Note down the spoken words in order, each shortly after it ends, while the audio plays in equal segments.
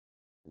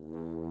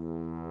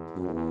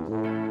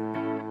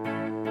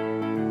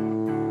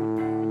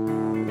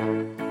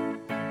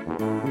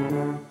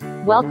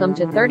Welcome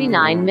to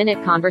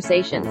 39-Minute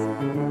Conversations.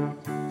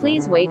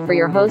 Please wait for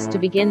your host to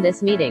begin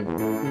this meeting.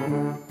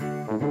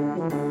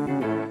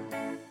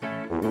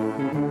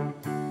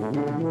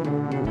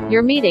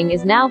 Your meeting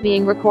is now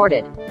being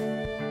recorded.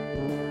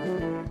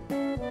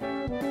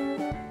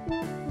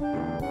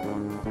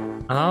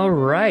 All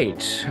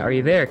right. Are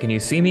you there? Can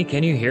you see me?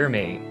 Can you hear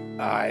me?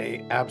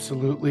 I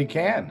absolutely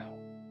can.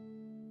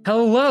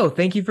 Hello.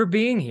 Thank you for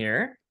being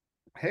here.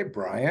 Hey,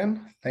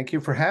 Brian. Thank you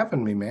for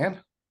having me,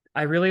 man.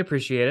 I really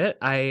appreciate it.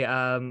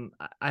 I'm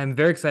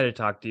very excited to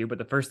talk to you, but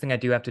the first thing I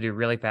do have to do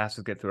really fast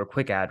is get through a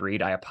quick ad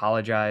read. I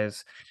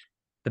apologize.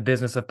 The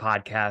business of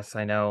podcasts.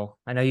 I know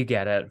you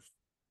get it.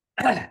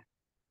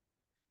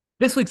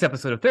 This week's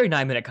episode of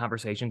 39-Minute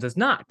Conversations is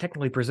not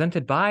technically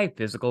presented by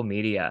Physical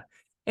Media.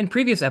 In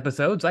previous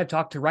episodes, I've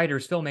talked to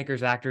writers,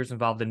 filmmakers, actors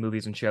involved in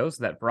movies and shows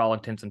that, for all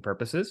intents and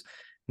purposes,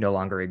 no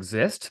longer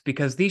exist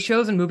because these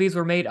shows and movies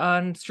were made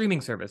on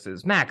streaming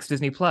services, Max,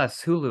 Disney+,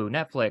 Hulu,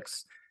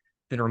 Netflix,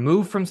 been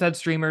removed from said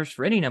streamers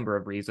for any number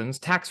of reasons,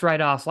 tax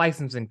write-offs,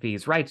 licensing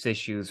fees, rights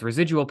issues,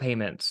 residual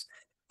payments.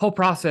 Whole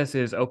process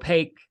is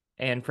opaque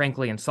and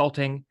frankly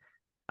insulting.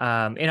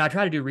 And I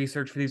try to do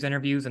research for these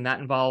interviews, and that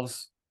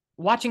involves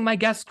watching my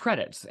guest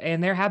credits.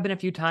 And there have been a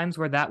few times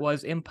where that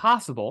was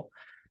impossible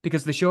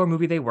because the show or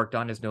movie they worked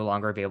on is no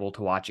longer available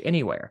to watch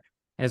anywhere.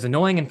 And as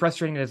annoying and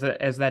frustrating as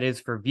that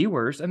is for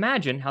viewers,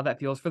 imagine how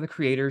that feels for the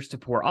creators to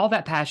pour all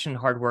that passion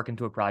and hard work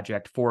into a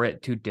project for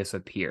it to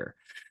disappear.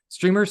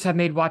 Streamers have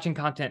made watching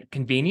content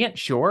convenient,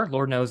 sure.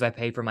 Lord knows I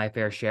pay for my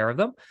fair share of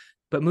them.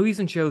 But movies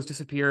and shows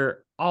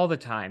disappear all the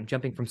time,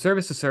 jumping from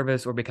service to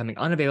service or becoming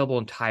unavailable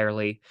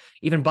entirely.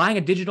 Even buying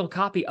a digital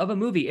copy of a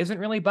movie isn't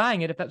really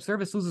buying it. If that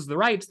service loses the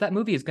rights, that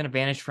movie is going to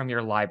vanish from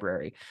your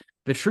library.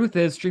 The truth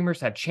is,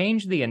 streamers have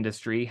changed the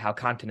industry, how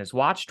content is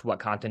watched, what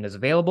content is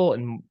available,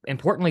 and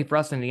importantly for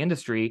us in the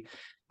industry,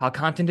 how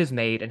content is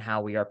made and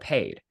how we are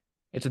paid.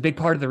 It's a big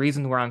part of the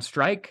reason we're on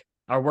strike.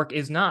 Our work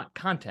is not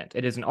content.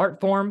 It is an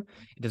art form.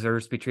 It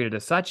deserves to be treated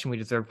as such, and we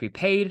deserve to be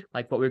paid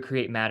like what we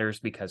create matters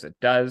because it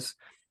does.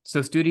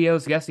 So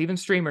studios, yes, even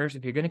streamers,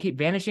 if you're going to keep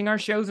vanishing our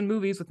shows and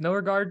movies with no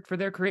regard for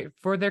their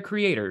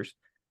creators,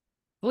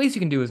 the least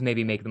you can do is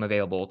maybe make them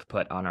available to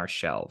put on our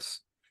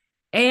shelves.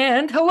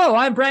 And hello,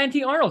 I'm Brian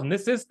T. Arnold, and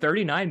this is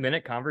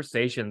 39-Minute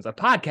Conversations, a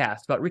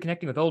podcast about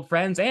reconnecting with old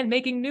friends and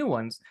making new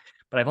ones.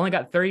 But I've only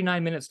got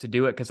 39 minutes to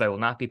do it because I will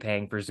not be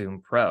paying for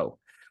Zoom Pro.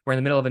 We're in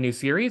the middle of a new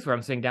series where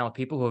I'm sitting down with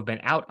people who have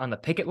been out on the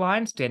picket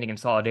line, standing in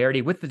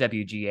solidarity with the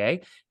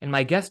WGA. And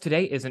my guest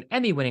today is an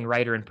Emmy-winning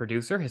writer and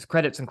producer. His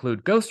credits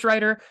include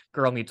Ghostwriter,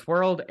 Girl Meets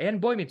World,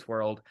 and Boy Meets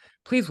World.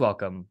 Please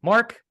welcome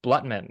Mark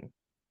Blutman.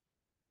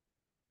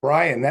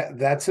 Brian,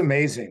 that's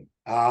amazing.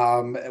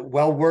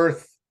 Well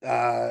worth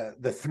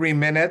the 3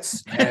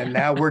 minutes, and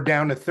now we're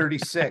down to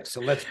 36.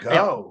 So let's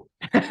go.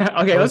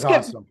 Okay, let's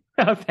get awesome.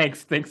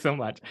 Thanks so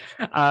much.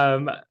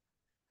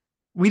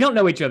 We don't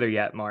know each other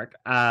yet, Mark.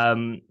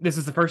 This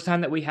is the first time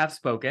that we have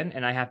spoken,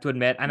 and I have to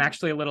admit, I'm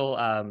actually a little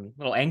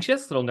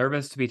anxious, a little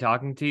nervous to be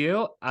talking to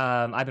you.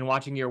 I've been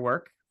watching your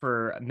work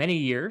for many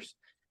years.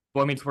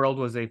 Boy Meets World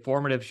was a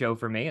formative show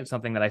for me. It's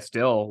something that I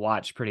still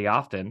watch pretty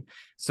often.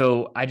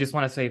 So I just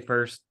want to say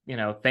first,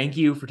 thank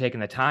you for taking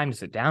the time to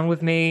sit down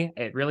with me.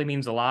 It really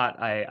means a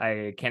lot.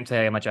 I can't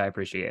say how much I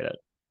appreciate it.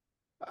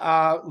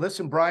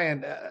 Listen,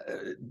 Brian,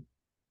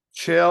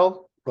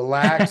 chill,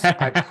 relax.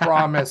 I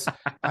promise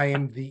I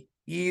am the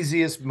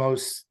easiest,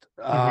 most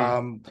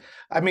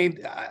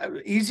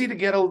easy to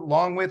get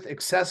along with,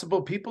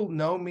 accessible. People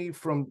know me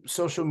from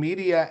social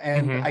media,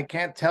 and I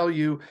can't tell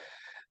you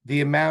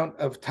the amount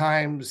of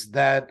times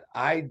that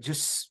I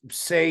just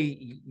say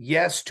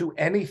yes to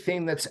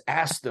anything that's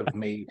asked of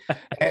me.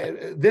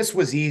 This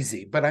was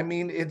easy, but I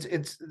mean,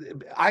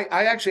 I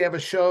actually have a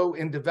show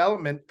in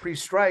development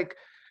pre-strike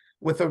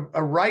with a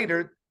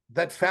writer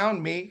that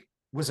found me,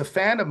 was a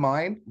fan of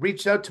mine,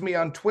 reached out to me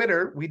on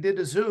Twitter. We did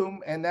a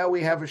Zoom, and now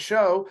we have a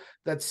show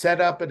that's set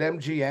up at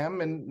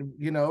MGM, and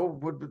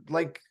would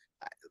like.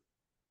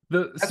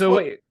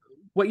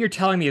 What you're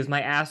telling me is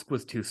my ask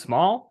was too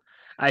small.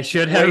 I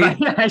should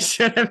have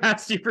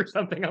asked you for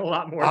something a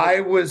lot more. I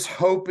was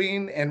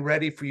hoping and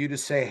ready for you to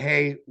say,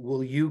 "Hey,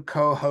 will you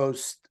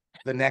co-host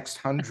the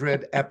next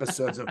 100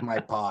 episodes of my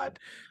pod?"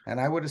 And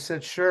I would have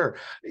said, sure.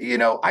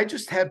 I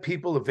just had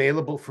people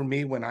available for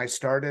me when I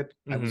started.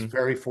 I was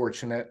very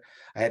fortunate.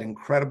 I had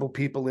incredible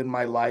people in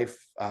my life,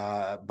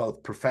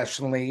 both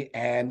professionally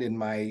and in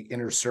my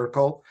inner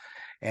circle.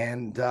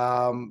 And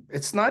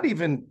it's not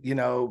even,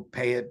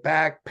 pay it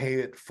back, pay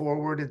it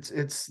forward.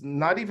 It's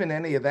not even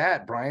any of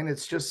that, Brian.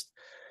 It's just,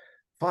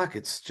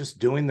 it's just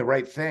doing the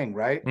right thing,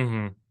 right?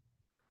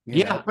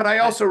 Yeah. But I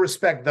also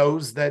respect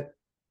those that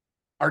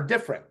are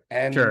different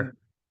and, sure,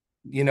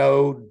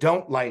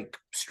 don't like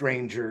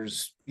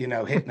strangers,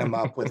 hitting them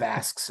up with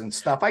asks and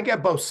stuff. I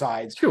get both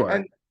sides. Sure.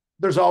 And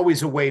there's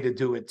always a way to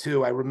do it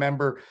too. I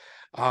remember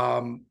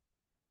a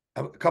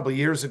couple of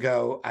years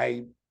ago,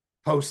 I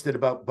posted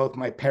about both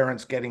my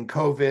parents getting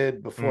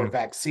COVID before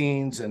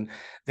vaccines, and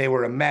they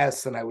were a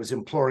mess. And I was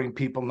imploring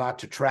people not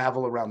to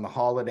travel around the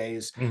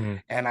holidays.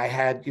 And I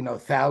had,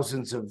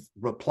 thousands of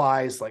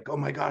replies like, "Oh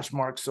my gosh,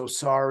 Mark, so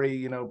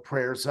sorry,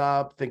 prayers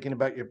up, thinking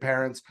about your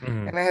parents."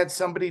 And I had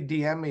somebody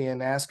DM me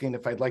and asking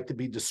if I'd like to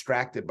be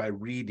distracted by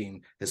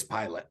reading his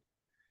pilot.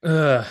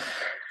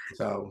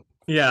 So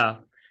yeah,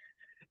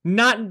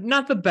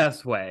 not the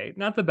best way.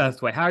 Not the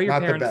best way. How are your not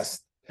the parents?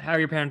 best. How are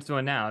your parents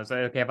doing now? Is that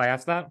okay if I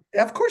ask that?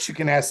 Of course you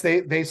can ask.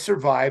 They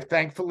survived.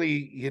 Thankfully,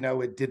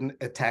 it didn't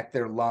attack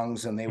their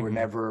lungs and they were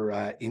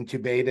never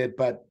intubated,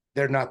 but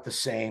they're not the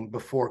same.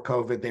 Before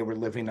COVID, they were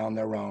living on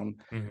their own.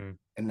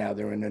 And now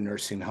they're in a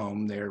nursing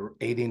home. They're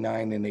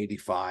 89 and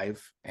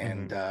 85,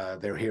 and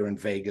they're here in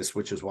Vegas,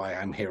 which is why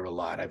I'm here a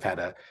lot. I've had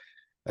a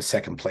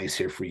second place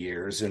here for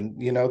years, and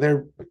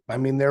they're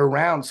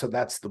around, so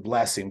that's the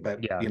blessing.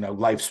 But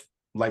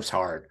life's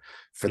hard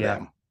for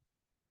them.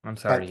 I'm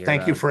sorry to hear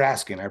thank that. you for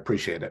asking. I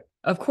appreciate it.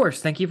 Of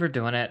course, thank you for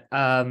doing it.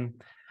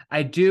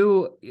 I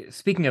do.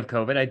 Speaking of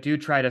COVID, I do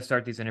try to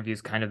start these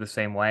interviews kind of the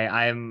same way.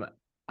 I'm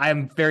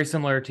very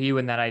similar to you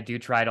in that I do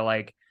try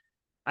to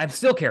I'm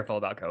still careful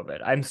about COVID.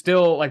 I'm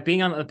still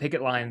being on the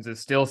picket lines is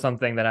still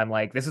something that I'm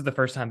this is the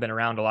first time I've been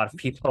around a lot of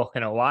people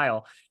in a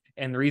while.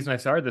 And the reason I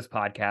started this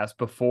podcast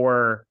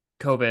before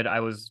COVID,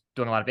 I was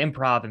doing a lot of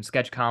improv and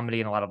sketch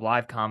comedy and a lot of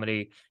live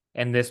comedy.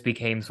 And this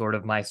became sort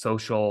of my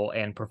social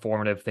and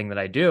performative thing that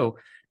I do.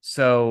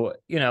 So,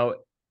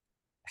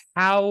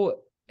 how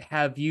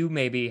have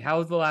the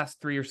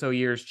last 3 or so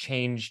years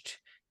changed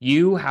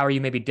you? How are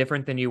you maybe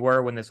different than you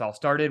were when this all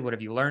started? What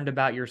have you learned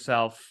about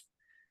yourself,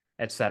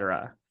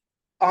 etc.?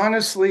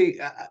 Honestly,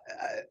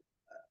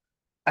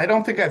 I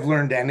don't think I've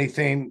learned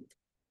anything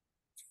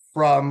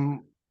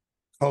from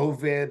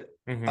COVID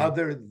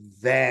other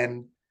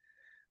than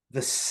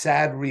the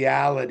sad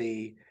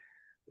reality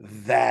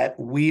that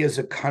we as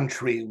a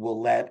country will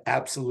let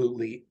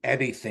absolutely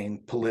anything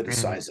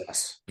politicize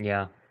us.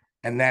 Yeah.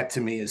 And that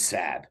to me is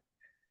sad.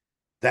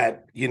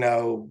 That,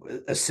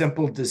 a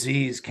simple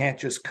disease can't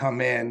just come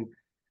in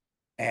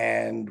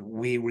and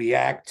we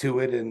react to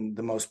it in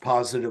the most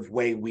positive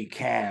way we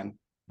can.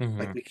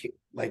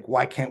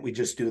 Why can't we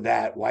just do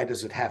that? Why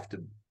does it have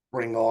to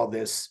bring all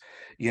this,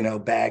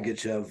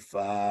 baggage of,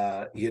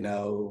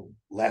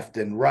 left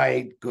and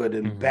right, good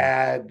and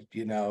bad,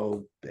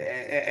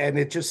 and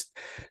it just,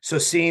 so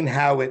seeing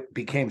how it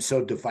became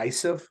so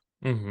divisive,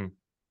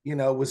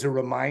 was a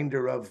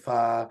reminder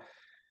of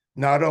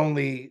not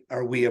only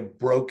are we a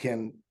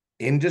broken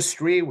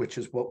industry, which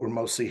is what we're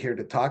mostly here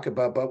to talk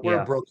about, but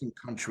we're a broken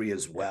country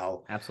as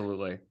well.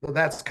 Absolutely. So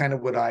that's kind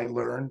of what I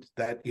learned,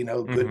 that,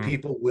 good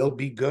people will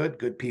be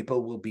good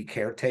people will be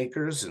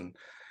caretakers and,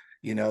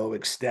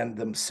 extend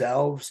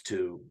themselves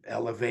to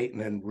elevate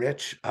and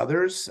enrich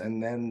others.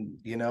 And then,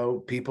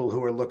 people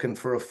who are looking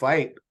for a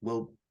fight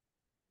will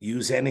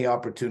use any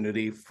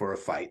opportunity for a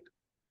fight.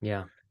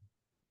 Yeah.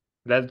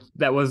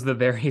 That was the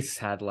very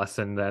sad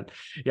lesson that,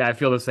 I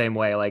feel the same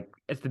way.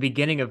 It's the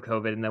beginning of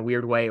COVID in a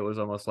weird way. It was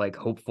almost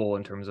hopeful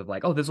in terms of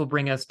oh, this will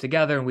bring us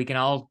together and we can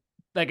all,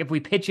 if we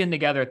pitch in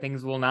together,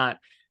 things will not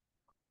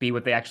be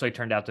what they actually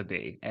turned out to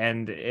be.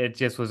 And it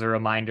just was a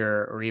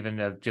reminder, or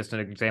even just an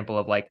example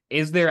of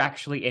is there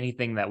actually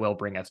anything that will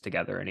bring us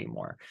together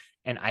anymore?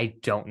 And I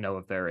don't know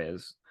if there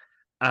is.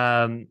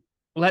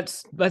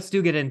 Let's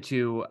get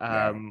into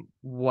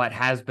what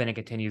has been and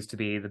continues to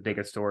be the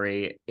biggest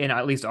story in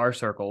at least our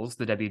circles,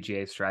 the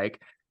WGA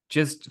strike.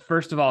 Just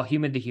first of all,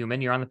 human to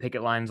human, you're on the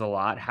picket lines a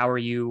lot. How are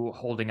you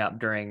holding up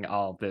during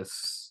all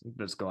this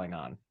going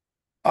on?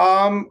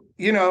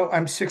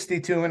 I'm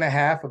 62 and a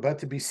half, about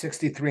to be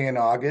 63 in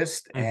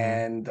August,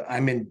 and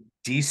I'm in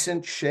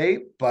decent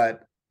shape,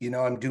 but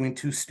I'm doing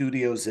 2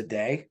 studios a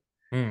day.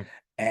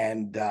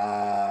 And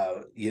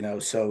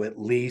so at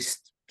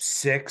least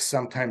 6,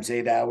 sometimes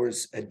 8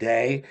 hours a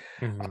day.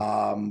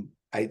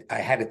 I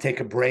had to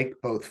take a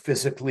break, both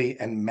physically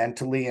and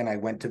mentally, and I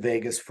went to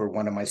Vegas for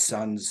one of my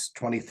son's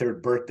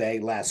 23rd birthday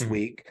last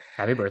week.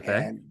 Happy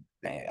birthday.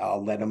 And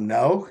I'll let him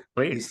know.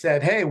 Please. He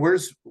said, "Hey,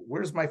 where's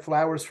my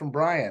flowers from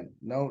Brian?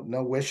 No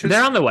wishes."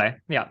 They're on the way.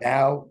 Yeah.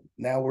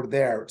 Now we're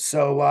there.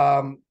 So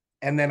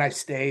and then I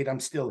stayed. I'm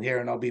still here,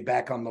 and I'll be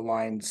back on the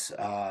lines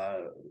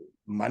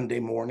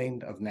Monday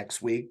morning of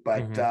next week.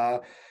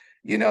 But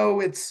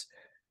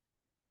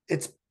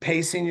it's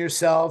pacing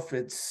yourself.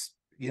 It's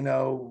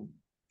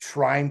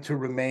trying to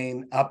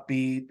remain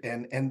upbeat,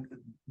 and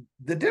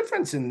the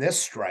difference in this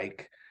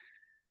strike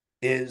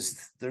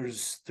is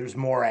there's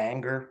more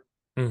anger.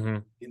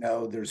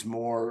 There's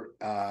more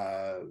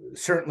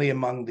certainly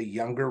among the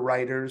younger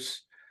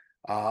writers,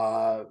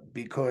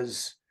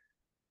 because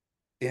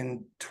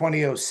in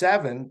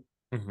 2007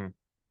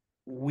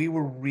 we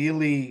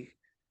were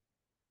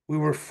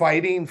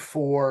fighting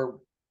for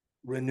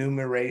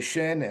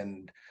remuneration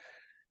and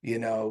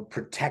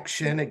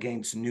protection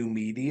against new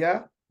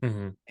media.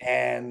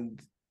 And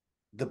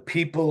the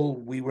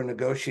people we were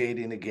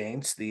negotiating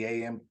against, the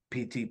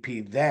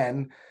AMPTP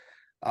then,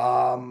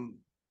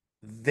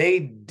 they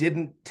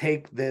didn't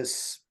take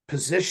this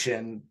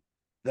position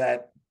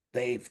that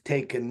they've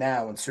taken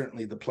now, and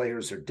certainly the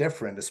players are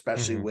different,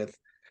 especially Mhm. with,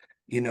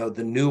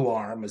 the new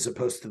arm as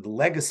opposed to the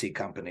legacy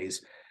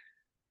companies.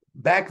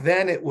 Back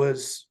then it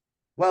was,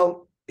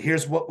 well,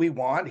 here's what we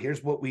want,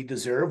 here's what we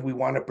deserve, we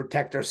want to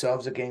protect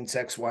ourselves against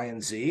X, Y,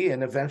 and Z,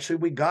 and eventually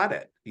we got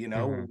it.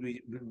 Mhm.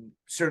 We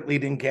certainly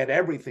didn't get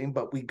everything,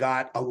 but we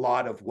got a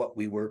lot of what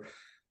we were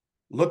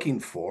looking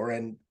for,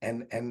 and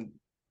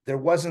there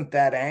wasn't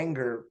that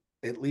anger,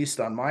 at least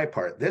on my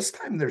part. This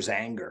time there's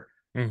anger.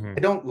 I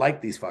Mhm. don't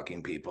like these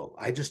fucking people.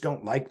 I just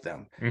don't like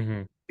them,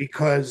 Mhm.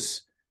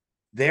 because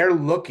they're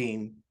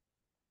looking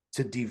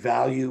to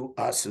devalue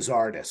us as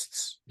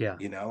artists, Yeah.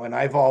 and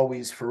I've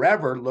always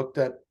forever looked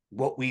at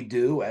what we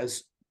do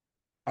as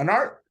an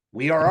art.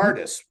 We are Mhm.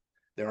 artists.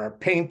 There are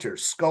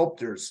painters,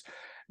 sculptors,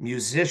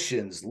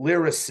 musicians,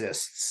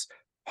 lyricists,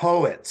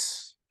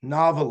 poets,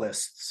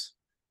 novelists,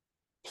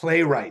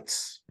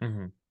 playwrights.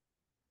 Mhm.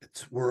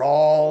 We're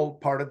all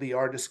part of the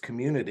artist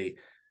community,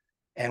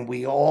 and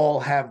we all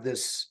have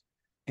this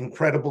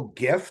incredible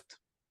gift.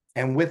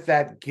 And with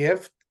that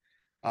gift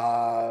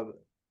uh,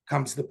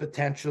 comes the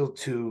potential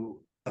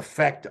to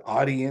affect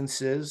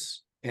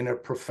audiences in a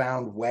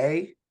profound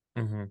way.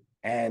 Mhm.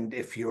 And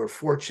if you're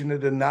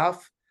fortunate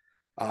enough,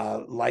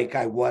 like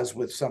I was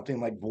with something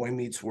like Boy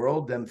Meets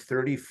World, then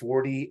 30,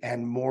 40,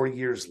 and more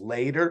years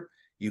later,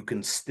 you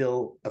can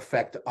still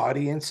affect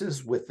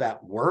audiences with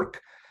that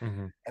work.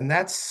 Mhm. And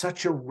that's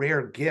such a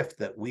rare gift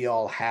that we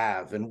all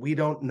have. And we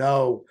don't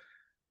know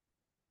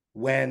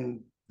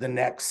when the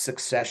next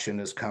Succession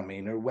is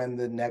coming, or when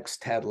the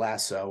next Ted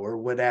Lasso, or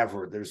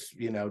whatever. There's,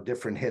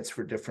 different hits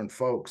for different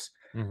folks.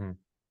 Mhm.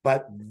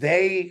 But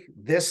they,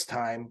 this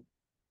time,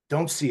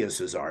 don't see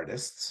us as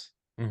artists.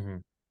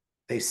 Mhm.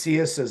 They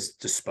see us as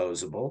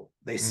disposable.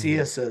 They see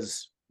Mhm. us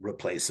as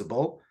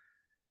replaceable.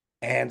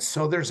 And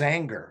so there's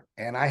anger.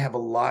 And I have a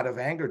lot of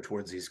anger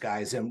towards these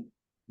guys. And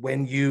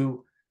when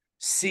you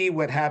see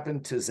what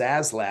happened to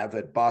Zaslav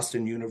at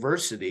Boston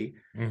University,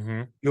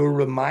 Mhm. you're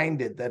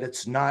reminded that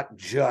it's not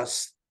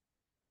just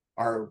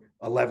our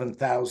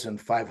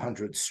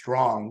 11,500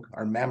 strong,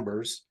 our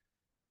members,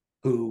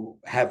 who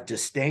have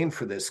disdain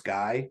for this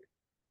guy.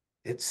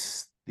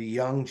 It's the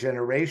young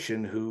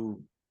generation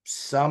who,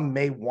 some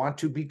may want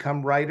to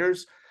become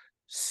writers,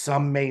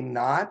 some may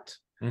not,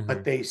 but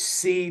Mhm. they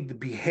see the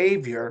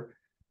behavior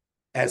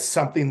as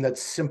something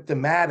that's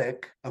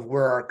symptomatic of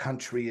where our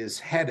country is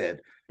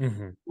headed,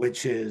 Mhm.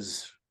 which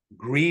is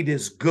greed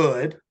is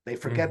good. They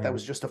forget that Mhm.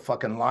 was just a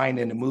fucking line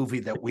in a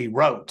movie that we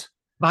wrote.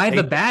 By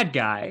the They bad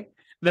guy.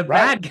 The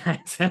Right, bad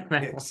guys in that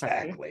line.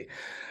 exactly.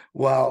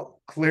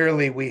 Well,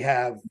 clearly we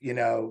have,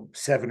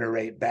 7 or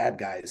 8 bad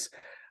guys.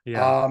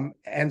 Yeah.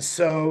 And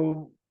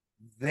so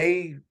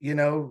they,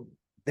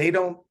 they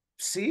don't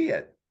see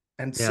it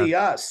and Yeah. see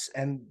us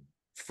and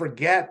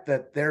forget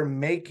that they're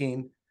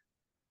making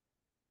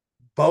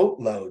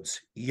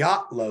boatloads,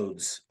 yacht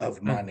loads of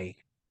Mhm. money.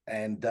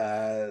 And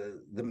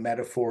the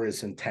metaphor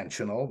is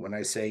intentional when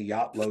I say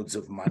yacht loads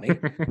of money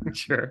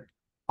Sure.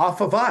 off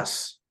of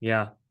us.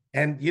 Yeah.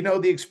 And,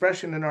 the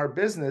expression in our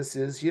business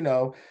is,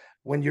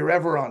 when you're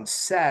ever on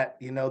set,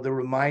 the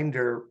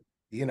reminder,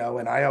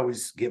 and I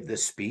always give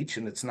this speech,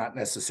 and it's not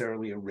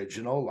necessarily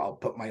original. I'll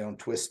put my own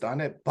twist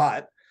on it,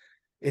 but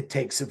it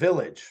takes a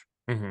village.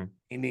 Mhm.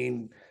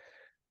 Meaning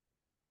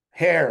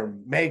hair,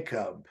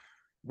 makeup,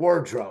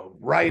 wardrobe, Mhm.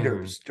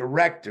 writers,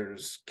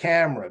 directors,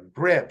 camera,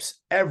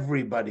 grips,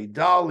 everybody,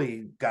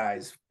 dolly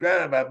guys,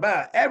 blah, blah,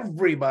 blah,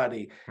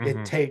 everybody. It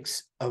Mhm.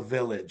 takes a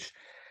village.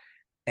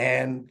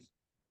 And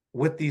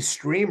with these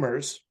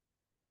streamers,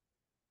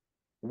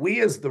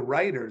 we as the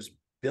writers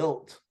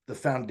built the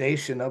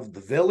foundation of the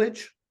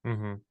village,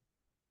 Mhm.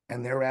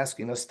 and they're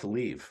asking us to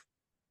leave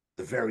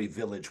the very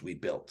village we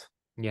built.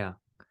 Yeah.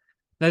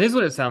 That is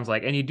what it sounds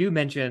like. And you do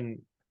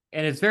mention,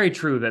 and it's very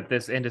true that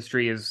this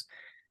industry is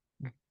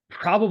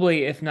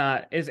probably, if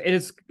not,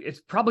 it's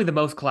probably the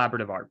most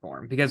collaborative art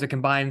form because it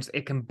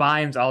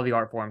combines all the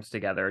art forms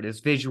together. It is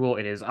visual,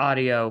 it is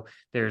audio,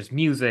 there's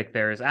music,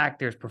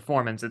 there's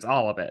performance, it's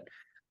all of it.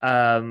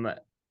 Um,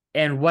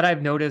 and what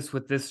I've noticed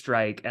with this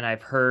strike, and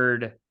I've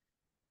heard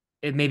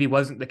it maybe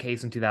wasn't the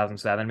case in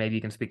 2007, maybe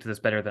you can speak to this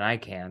better than I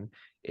can,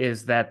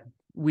 is that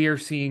we are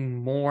seeing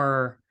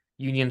more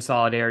union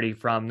solidarity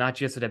from not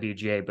just the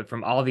WGA, but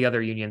from all the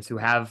other unions who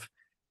have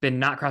been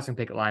not crossing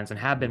picket lines and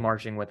have been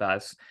marching with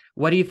us.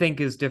 What do you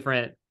think is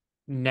different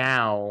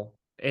now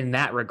in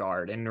that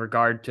regard, in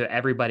regard to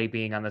everybody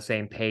being on the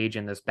same page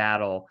in this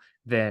battle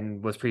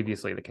than was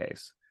previously the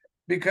case?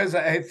 Because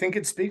I think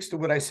it speaks to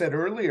what I said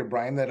earlier,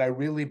 Brian, that I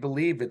really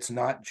believe it's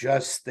not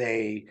just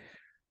a,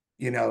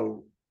 you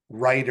know,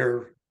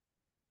 writer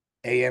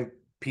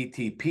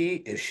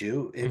AMPTP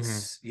issue. Mm-hmm.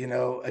 It's,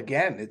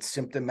 again, it's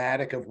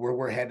symptomatic of where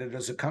we're headed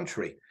as a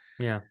country,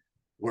 Yeah.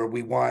 where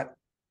we want,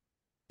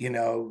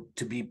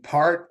 to be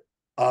part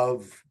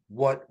of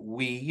what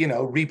we,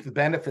 reap the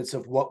benefits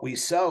of what we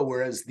sow.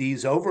 Whereas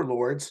these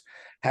overlords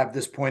have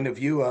this point of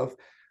view of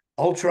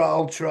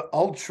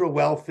ultra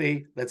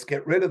wealthy. Let's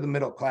get rid of the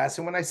middle class.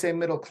 And when I say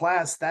middle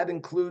class, that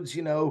includes,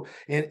 to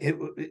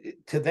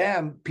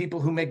them,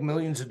 people who make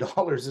millions of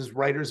dollars as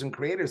writers and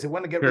creators. They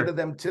want to get rid of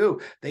them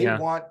too. They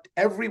want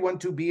everyone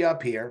to be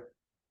up here,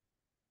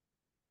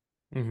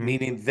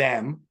 meaning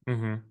them,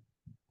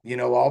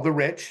 all the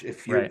rich.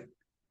 If you're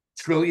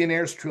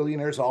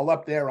trillionaires all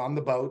up there on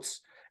the boats,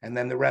 and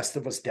then the rest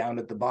of us down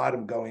at the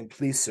bottom going,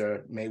 please,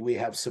 sir, may we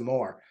have some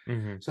more?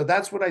 So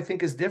that's what I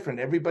think is different.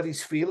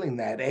 Everybody's feeling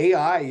that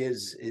AI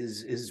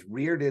is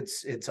reared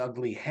its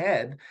ugly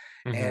head.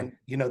 And,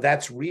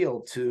 that's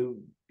real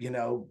to,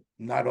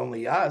 not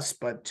only us,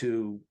 but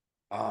to,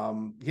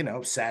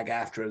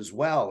 SAG-AFTRA as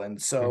well. And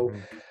so,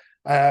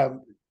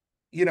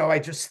 I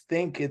just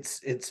think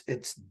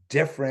it's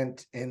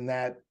different in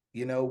that,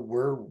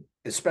 we're,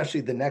 especially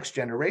the next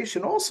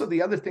generation. Also,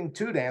 the other thing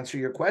too, to answer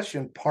your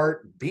question,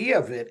 part B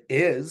of it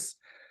is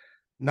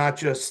not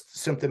just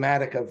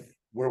symptomatic of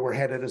where we're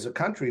headed as a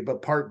country,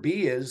 but part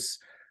B is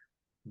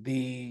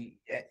the,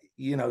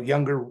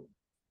 younger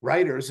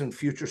writers and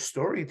future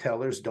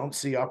storytellers don't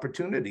see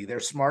opportunity. They're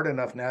smart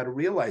enough now to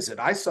realize it.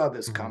 I saw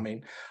this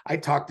coming. I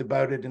talked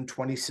about it in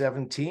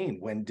 2017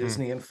 when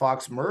Disney and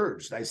Fox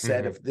merged. I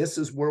said, if this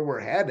is where we're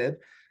headed,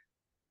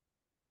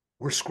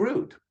 we're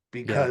screwed,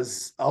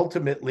 because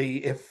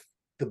ultimately, if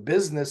the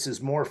business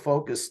is more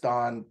focused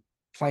on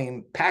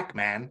playing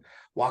Pac-Man,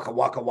 waka,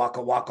 waka,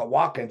 waka, waka,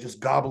 waka, and just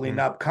gobbling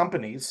up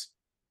companies,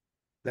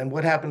 then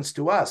what happens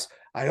to us?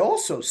 I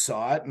also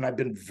saw it, and I've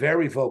been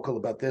very vocal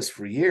about this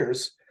for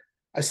years.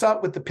 I saw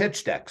it with the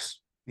pitch decks.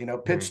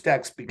 Pitch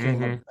decks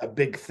became a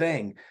big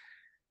thing.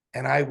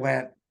 And I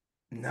went,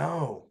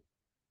 no,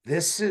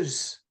 this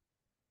is,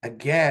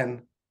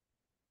 again,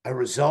 a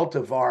result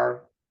of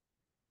our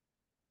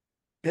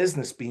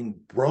business being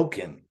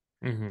broken.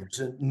 There's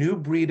a new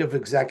breed of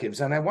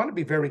executives. And I want to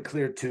be very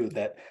clear too,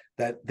 that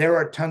there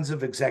are tons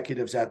of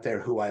executives out there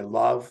who I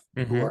love,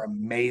 who are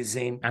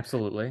amazing.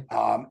 Absolutely.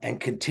 And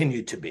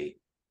continue to be.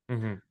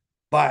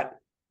 But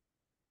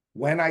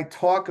when I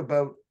talk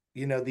about,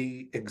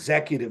 the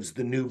executives,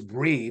 the new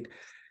breed,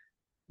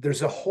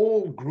 there's a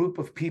whole group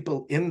of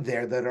people in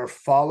there that are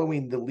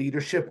following the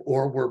leadership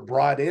or were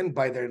brought in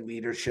by their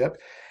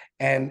leadership.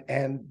 And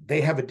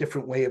they have a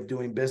different way of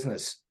doing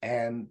business.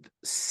 And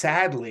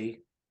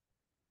sadly,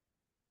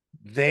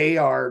 they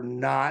are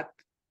not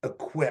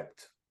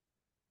equipped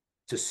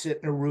to sit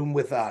in a room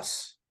with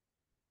us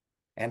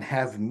and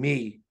have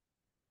me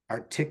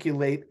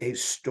articulate a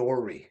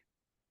story.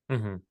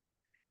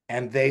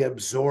 And they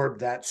absorb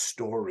that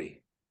story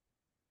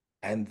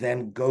and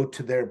then go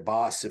to their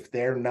boss. If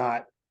they're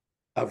not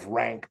of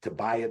rank to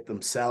buy it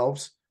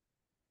themselves,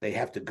 they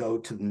have to go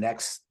to the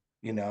next,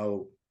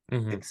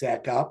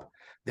 exec up.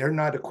 They're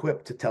not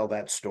equipped to tell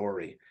that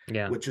story,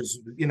 which is,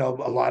 a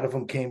lot of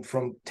them came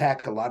from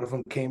tech. A lot of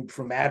them came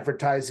from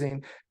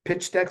advertising.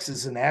 Pitch decks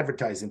is an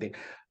advertising thing.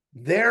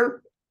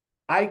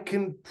 I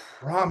can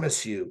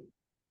promise you,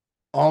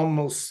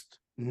 almost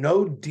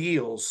no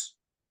deals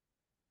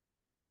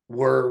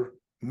were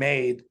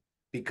made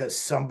because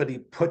somebody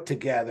put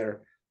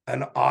together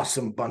an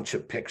awesome bunch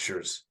of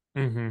pictures.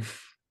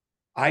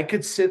 I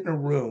could sit in a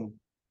room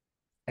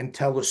and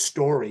tell a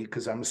story,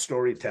 because I'm a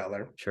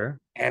storyteller.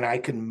 And I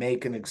can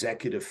make an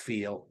executive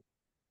feel,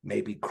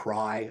 maybe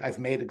cry. I've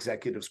made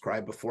executives cry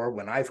before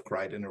when I've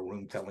cried in a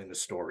room telling a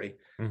story.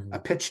 A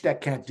pitch deck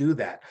can't do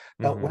that.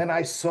 But when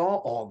I saw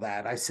all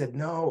that, I said,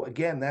 no,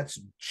 again, that's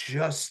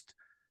just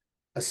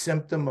a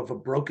symptom of a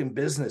broken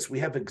business. We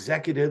have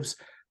executives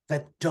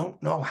that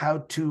don't know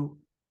how to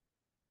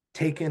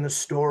take in a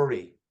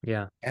story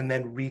and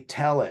then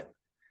retell it.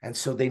 And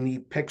so they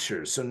need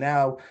pictures. So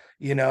now,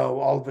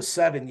 all of a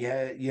sudden,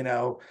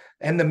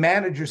 and the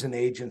managers and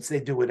agents, they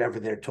do whatever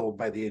they're told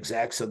by the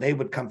exec. So they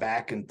would come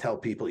back and tell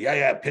people,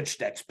 pitch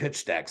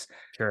decks.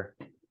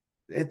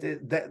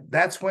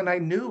 That's when I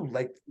knew,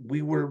 like,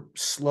 we were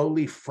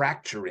slowly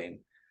fracturing.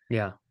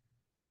 No,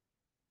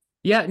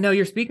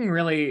 you're speaking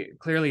really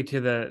clearly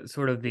to the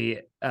sort of the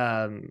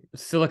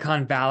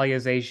Silicon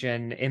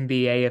Valleyization,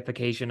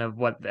 MBA-ification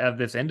of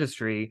this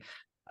industry.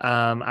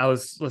 I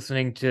was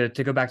listening to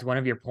go back to one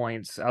of your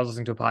points. I was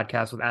listening to a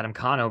podcast with Adam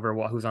Conover,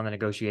 who's on the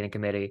negotiating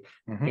committee.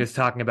 He was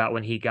talking about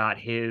when he got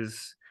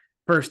his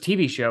first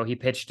TV show, he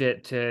pitched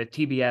it to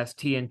TBS,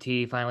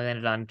 TNT, finally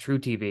landed on True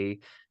TV.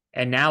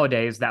 And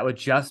nowadays that would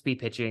just be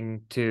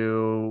pitching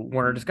to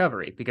Warner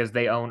Discovery because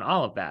they own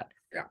all of that.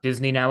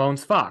 Disney now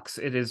owns Fox.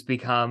 It has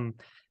become,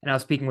 and I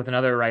was speaking with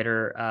another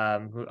writer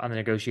who on the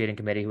negotiating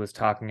committee who was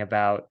talking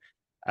about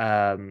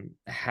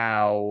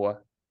how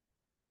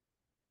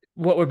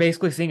what we're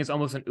basically seeing is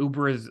almost an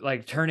Uber is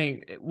like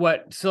turning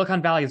what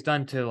Silicon Valley has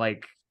done to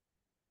like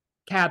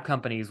cab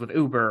companies with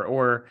Uber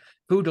or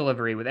food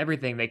delivery with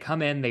everything. They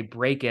come in, they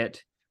break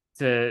it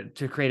to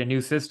create a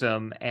new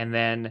system.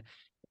 And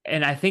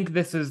I think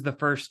this is the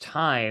first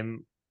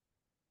time,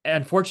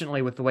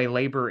 unfortunately, with the way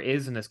labor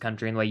is in this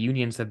country and the way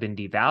unions have been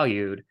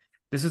devalued,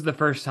 this is the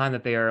first time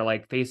that they are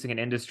like facing an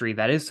industry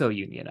that is so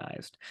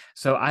unionized.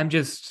 So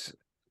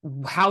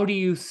how do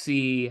you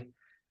see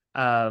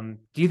Do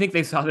you think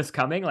they saw this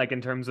coming, like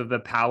in terms of the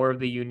power of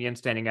the union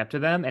standing up to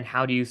them? And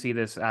how do you see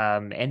this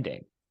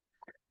ending?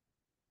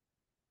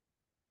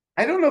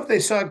 I don't know if they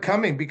saw it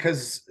coming,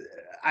 because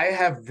I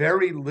have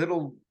very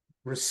little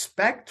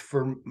respect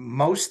for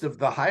most of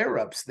the higher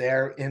ups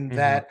there, in Mhm.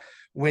 that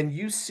when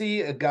you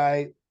see a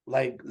guy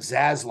like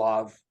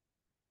Zaslav,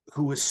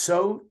 who is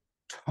so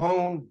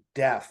tone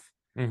deaf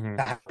to Mhm.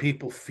 how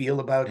people feel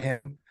about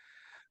him,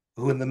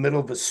 who in the middle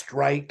of a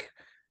strike,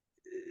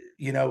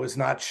 is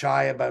not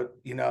shy about,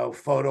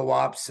 photo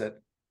ops at,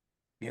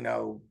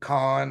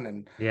 con,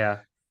 and, Yeah.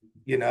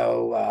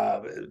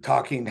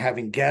 talking,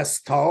 having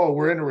guests. Oh,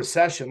 we're in a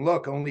recession.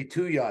 Look, only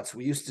 2 yachts.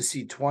 We used to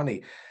see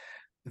 20.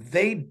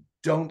 They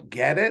don't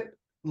get it.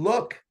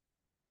 Look,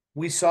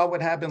 we saw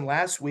what happened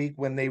last week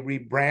when they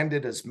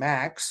rebranded as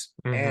Max,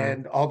 Mhm.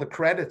 and all the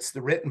credits,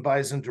 the written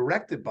bys and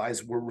directed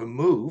bys, were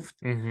removed.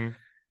 Mhm.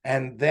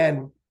 And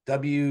then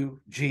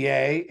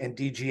WGA and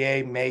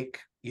DGA make,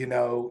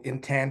 in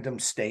tandem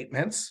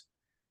statements.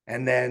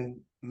 And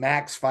then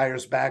Max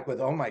fires back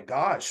with, "Oh my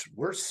gosh,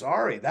 we're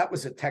sorry. That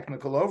was a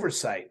technical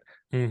oversight."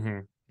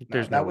 Mhm. No,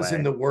 There's no that was in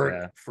way. the work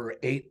Yeah. for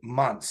 8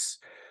 months.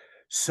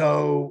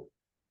 So,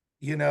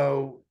 you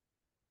know,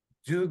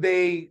 do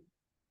they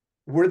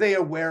were they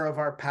aware of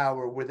our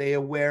power? Were they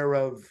aware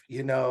of,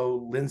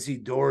 Lindsay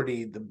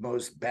Doherty, the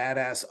most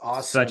badass, Such a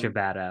awesome?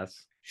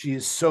 badass. She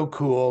is so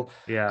cool.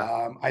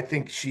 Yeah. I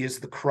think she is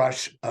the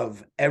crush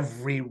of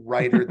every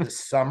writer this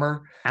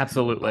summer,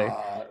 Absolutely.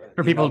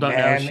 For people who don't know,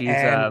 man she's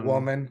and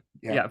woman.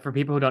 Yeah. yeah, for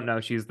people who don't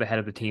know, she's the head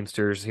of the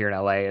Teamsters here in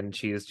LA, and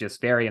she is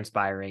just very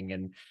inspiring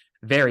and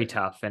very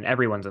tough, and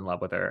everyone's in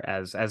love with her,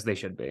 as they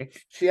should be.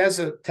 She has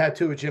a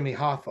tattoo of Jimmy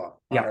Hoffa on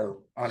Yeah. her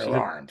She's a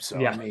arm. So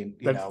I yeah, mean,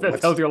 that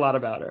tells you a lot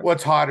about her.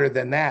 what's hotter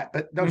than that?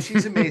 But no,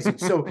 she's amazing.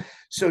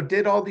 So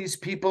did all these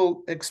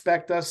people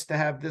expect us to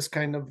have this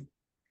kind of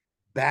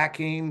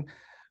backing?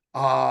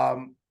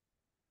 Um,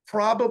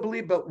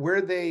 Probably, but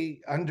where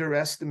they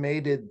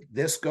underestimated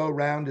this go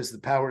round is the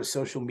power of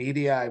social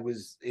media. I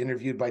was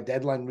interviewed by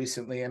Deadline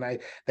recently, and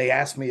they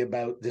asked me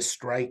about this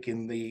strike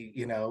in the,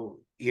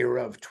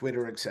 era of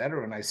Twitter, et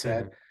cetera. And I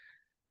said, Mhm.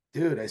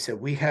 dude, I said,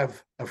 we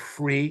have a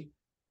free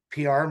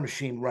PR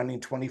machine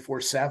running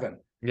 24/7.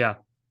 Yeah.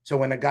 So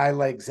when a guy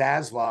like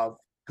Zaslav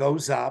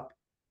goes up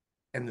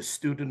and the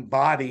student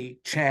body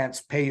chants,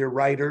 "Pay your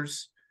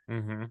writers,"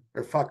 Mhm.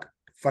 or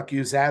fuck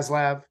you,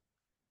 Zaslav,"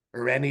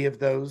 or any of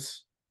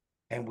those,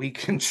 and we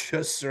can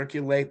just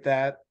circulate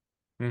that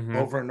Mhm.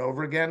 over and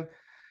over again.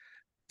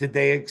 Did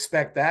they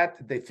expect that?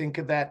 Did they think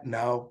of that?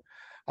 No.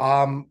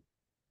 Um,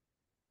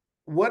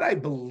 what I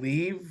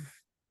believe,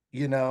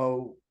 you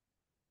know,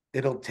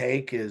 it'll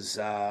take is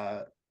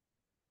a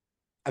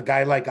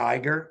guy like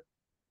Iger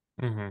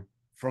Mhm.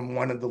 from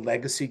one of the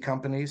legacy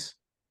companies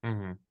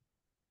Mhm.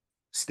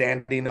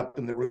 standing up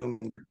in the room,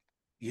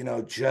 you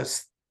know,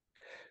 just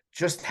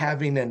just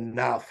having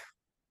enough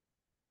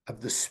of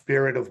the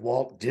spirit of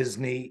Walt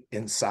Disney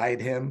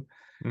inside him,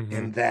 in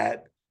Mhm.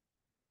 that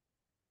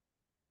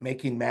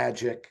making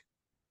magic,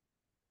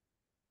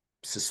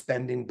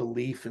 suspending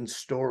belief and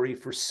story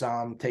for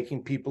some,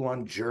 taking people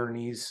on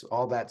journeys,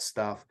 all that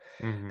stuff,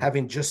 Mhm.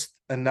 having just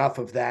enough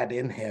of that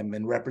in him,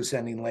 and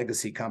representing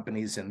legacy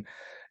companies, and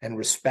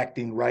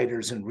respecting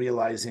writers, and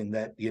realizing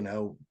that,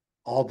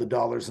 all the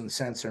dollars and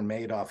cents are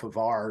made off of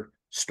our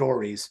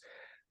stories,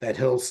 that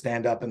he'll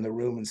stand up in the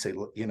room and say,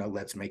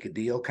 let's make a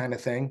deal, kind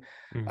of thing.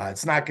 Mhm.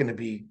 It's not going to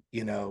be,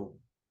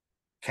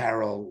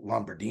 Carol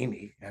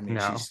Lombardini. I mean,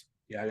 No.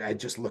 yeah, I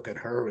just look at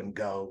her and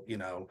go,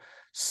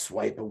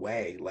 swipe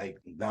away. Like,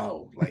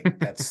 no, like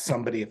that's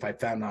somebody, if I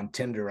found on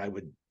Tinder, I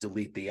would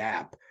delete the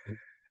app.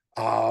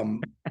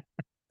 Um,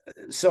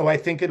 so I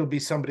think it'll be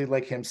somebody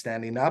like him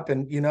standing up,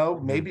 and,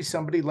 Mhm. maybe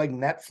somebody like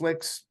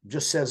Netflix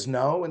just says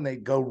no and they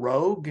go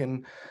rogue,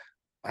 and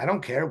I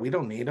don't care. We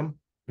don't need them.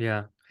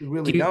 Yeah. We Do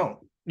really you don't.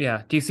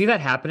 Yeah, do you see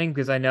that happening?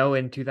 Because I know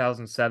in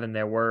 2007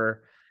 there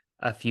were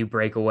a few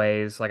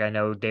breakaways. Like I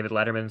know David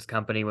Letterman's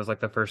company was like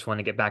the first one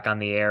to get back on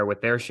the air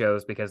with their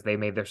shows because they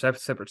made their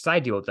separate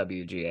side deal with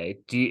WGA.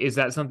 Is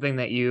that something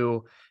that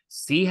you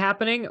see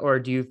happening, or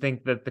do you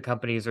think that the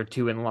companies are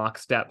too in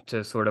lockstep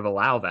to sort of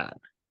allow that?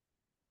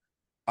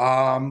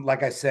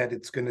 Like I said,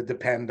 it's going to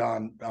depend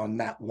on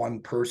that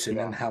one person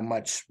Yeah. and how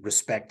much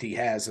respect he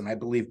has. And I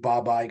believe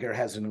Bob Iger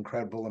has an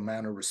incredible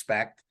amount of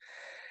respect,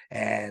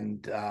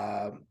 and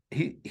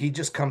he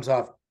just comes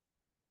off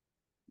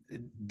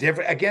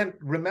different. Again,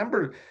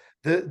 remember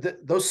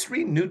those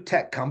three new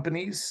tech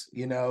companies,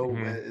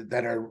 Mhm.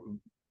 that are,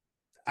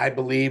 I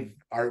believe,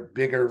 are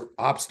bigger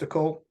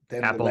obstacle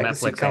than the Apple,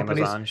 legacy Netflix,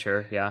 companies. Amazon,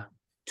 sure, yeah.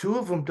 Two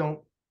of them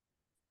don't.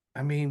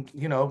 I mean,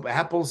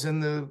 Apple's in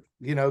the,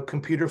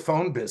 computer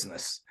phone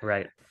business.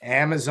 Right.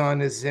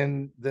 Amazon is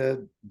in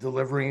the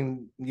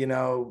delivering,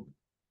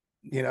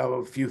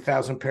 a few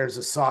thousand pairs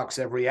of socks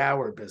every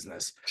hour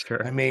business. I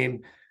Sure.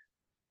 mean,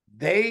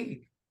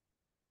 they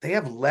they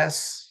have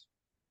less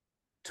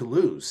to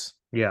lose.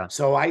 Yeah.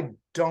 So I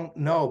don't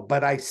know,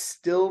 but I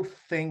still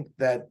think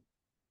that,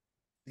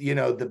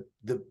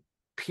 the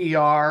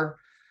PR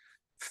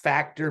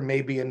factor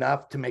may be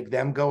enough to make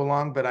them go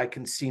along, but I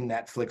can see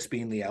Netflix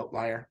being the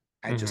outlier.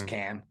 I just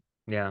can.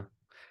 Yeah.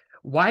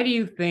 Why do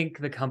you think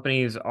the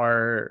companies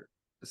are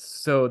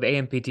so the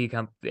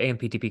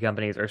AMPTP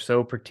companies are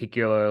so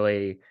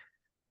particularly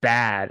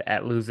bad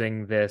at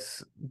losing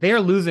this? They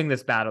are losing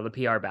this battle, the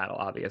PR battle,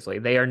 obviously.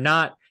 They are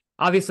not,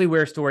 obviously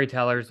we're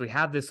storytellers. We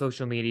have this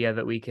social media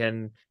that we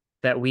can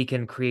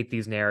create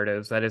these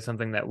narratives. That is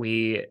something that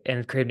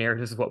and create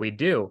narratives is what we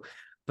do.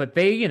 But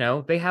they,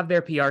 they have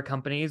their PR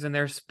companies and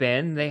their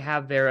spin. They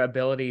have their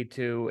ability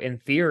to, in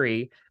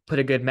theory, put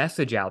a good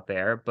message out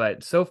there.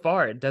 But so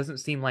far, it doesn't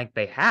seem like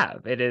they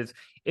have. Do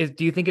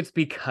you think it's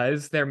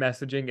because their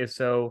messaging is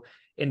so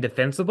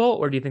indefensible,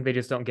 or do you think they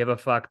just don't give a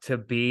fuck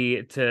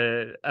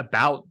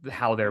about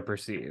how they're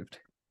perceived?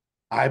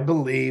 I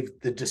believe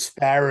the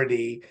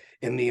disparity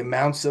in the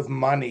amounts of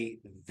money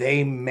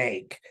they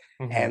make,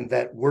 and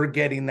that we're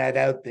getting that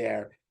out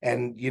there.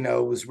 And,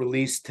 it was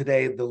released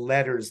today, the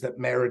letters that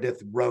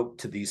Meredith wrote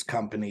to these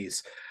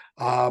companies.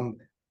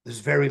 There's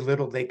very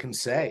little they can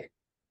say.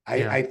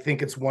 I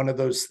think it's one of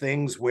those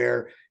things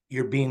where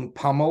you're being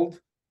pummeled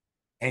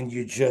and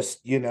you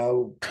just,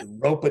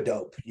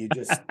 rope-a-dope. You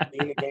just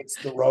lean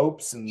against the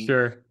ropes and,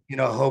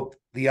 hope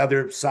the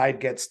other side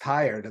gets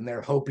tired. And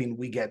they're hoping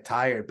we get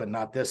tired, but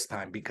not this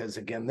time. Because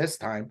again, this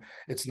time,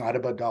 it's not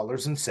about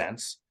dollars and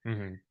cents.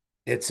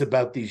 It's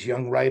about these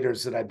young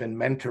writers that I've been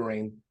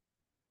mentoring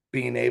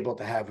being able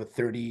to have a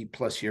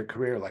 30-plus year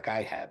career like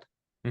I had.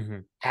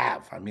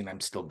 I mean, I'm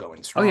still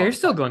going strong. Oh yeah, you're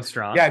still going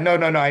strong. Yeah, no,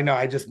 I know.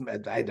 I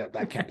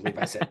can't believe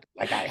I said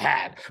like I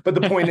had. But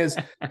the point is,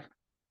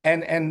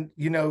 and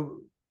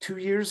 2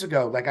 years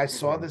ago, like I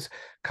saw this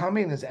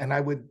coming, and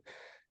I would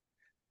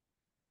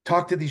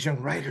talk to these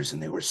young writers,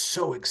 and they were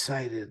so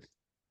excited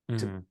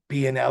to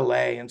be in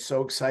LA, and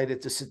so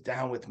excited to sit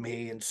down with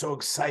me, and so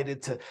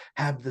excited to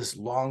have this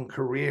long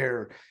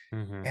career.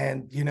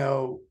 And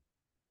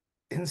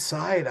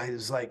inside, I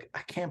was like, I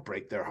can't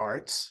break their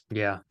hearts.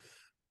 Yeah.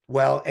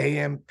 Well,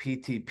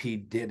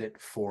 AMPTP did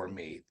it for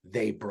me.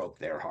 They broke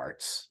their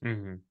hearts.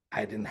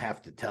 I didn't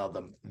have to tell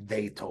them.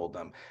 They told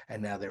them.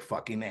 And now they're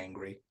fucking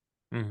angry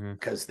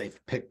because they've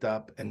picked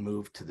up and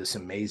moved to this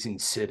amazing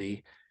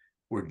city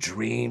where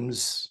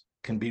dreams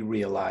can be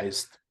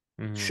realized.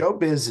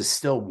 Showbiz is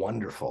still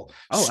wonderful.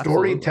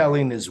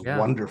 Storytelling is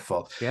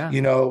wonderful.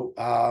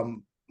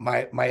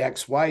 My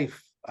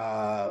ex-wife,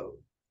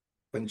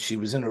 when she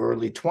was in her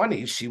early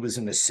 20s, she was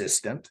an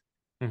assistant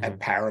at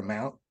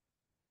Paramount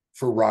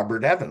for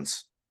Robert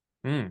Evans.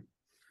 And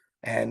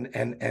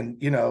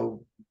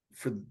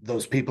for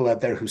those people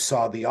out there who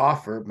saw The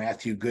Offer,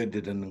 Matthew Good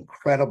did an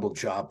incredible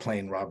job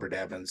playing Robert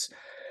Evans.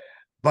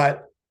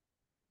 But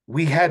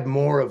we had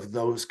more of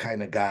those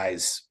kind of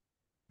guys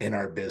in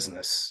our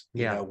business.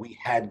 We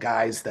had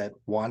guys that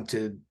love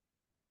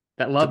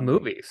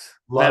movies.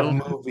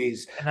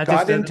 Movies. And that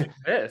just doesn't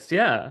exist.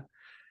 Yeah.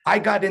 I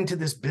got into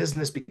this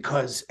business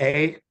because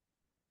I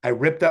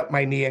ripped up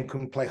my knee and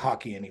couldn't play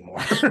hockey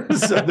anymore.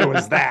 So there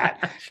was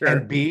that.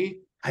 And B,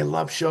 I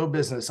love show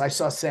business. I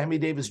saw Sammy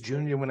Davis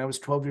Jr. when I was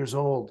 12 years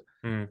old.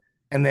 And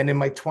then in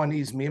my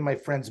 20s, me and my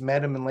friends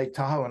met him in Lake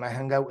Tahoe, and I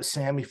hung out with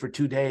Sammy for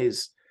 2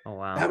 days. Oh,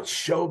 wow. That was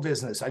show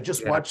business. I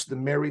just watched the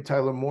Mary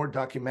Tyler Moore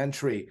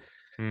documentary.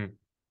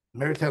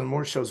 Mary Tyler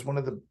Moore show is one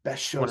of the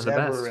best shows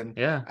ever. And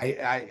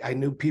I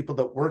knew people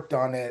that worked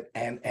on it,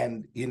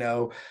 and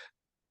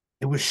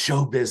it was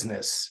show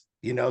business.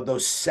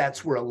 Those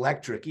sets were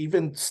electric.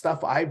 Even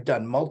stuff I've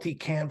done,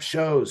 multi-cam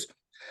shows.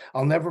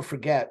 I'll never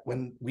forget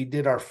when we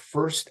did our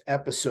first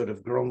episode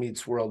of Girl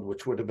Meets World,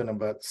 which would have been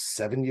about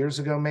 7 years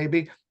ago,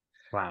 maybe.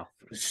 Wow.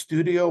 The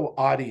studio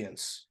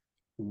audience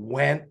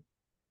went,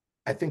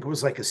 I think it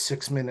was like a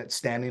 6-minute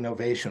standing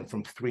ovation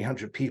from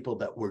 300 people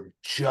that were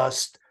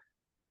just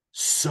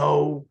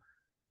so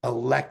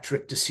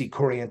electric to see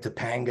Corey and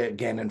Topanga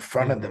again in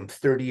front of them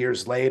 30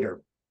 years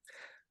later.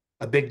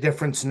 A big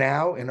difference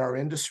now in our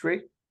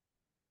industry,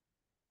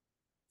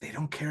 they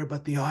don't care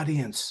about the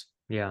audience.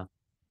 Yeah.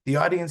 The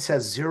audience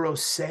has zero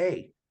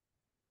say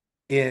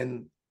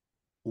in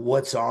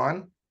what's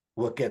on,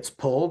 what gets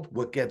pulled,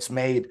 what gets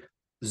made.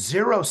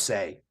 Zero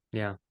say.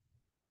 Yeah.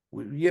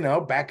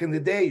 Back in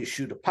the day, you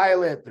shoot a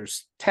pilot,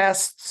 there's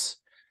tests,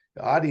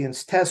 the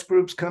audience test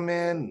groups come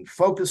in,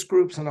 focus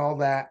groups and all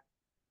that.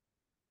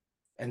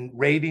 And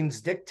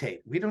ratings dictate.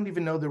 We don't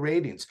even know the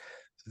ratings.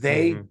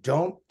 They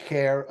don't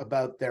care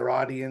about their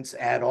audience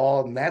at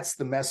all. And that's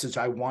the message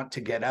I want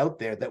to get out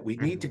there, that we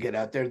need to get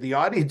out there. The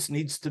audience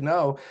needs to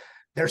know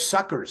they're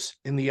suckers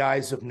in the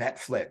eyes of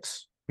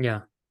Netflix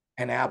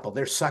and Apple.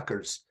 They're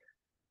suckers.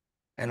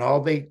 And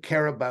all they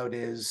care about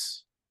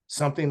is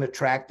something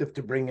attractive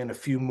to bring in a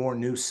few more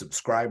new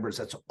subscribers.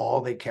 That's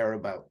all they care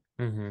about.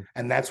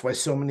 And that's why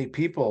so many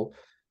people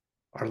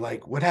are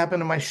like, what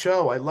happened to my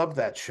show? I love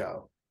that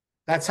show.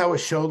 That's how a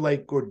show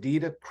like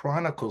Gordita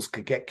Chronicles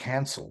could get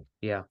canceled.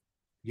 Yeah.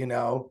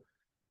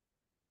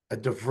 A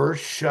diverse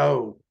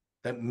show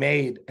that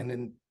made an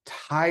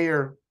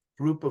entire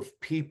group of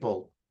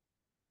people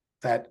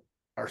that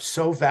are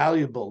so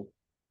valuable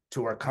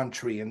to our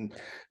country and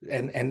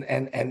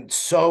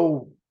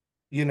so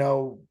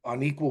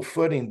on equal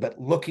footing, but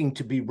looking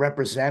to be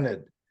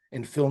represented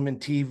in film and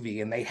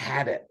TV, and they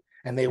had it,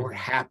 and they were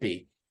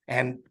happy.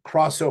 And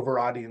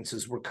crossover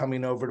audiences were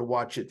coming over to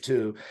watch it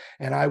too.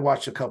 And I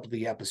watched a couple of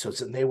the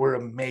episodes, and they were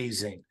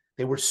amazing.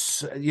 They were,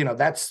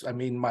 that's,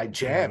 my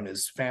jam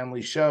is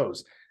family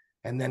shows.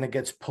 And then it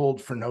gets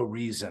pulled for no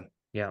reason.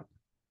 Yeah.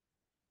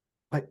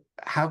 But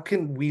how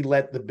can we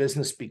let the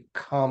business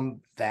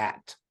become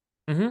that?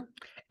 And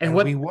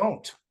we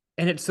won't.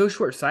 And it's so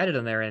short-sighted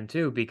on their end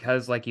too,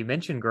 because like you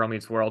mentioned, Girl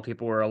Meets World,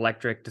 people were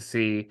electric to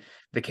see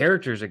the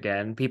characters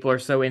again. People are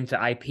so into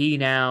IP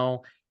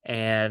now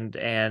and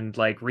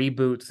like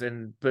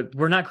reboots, but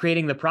we're not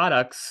creating the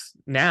products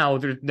now.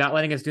 They're not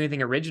letting us do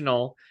anything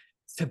original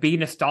to be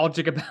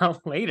nostalgic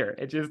about later.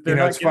 It just, they're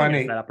not it's giving us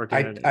funny. that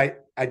opportunity.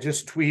 I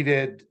just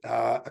tweeted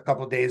a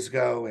couple of days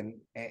ago, and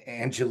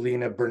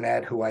Angelina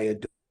Burnett, who I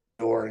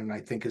adore and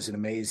I think is an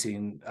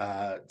amazing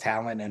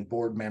talent and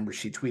board member,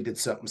 she tweeted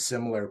something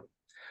similar.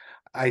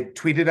 I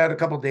tweeted out a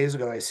couple of days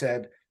ago. I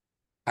said,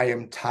 I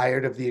am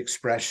tired of the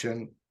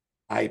expression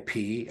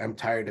IP. I'm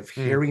tired of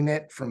hearing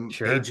it from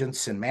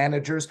agents and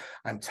managers.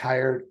 I'm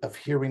tired of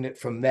hearing it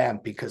from them,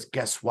 because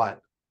guess what?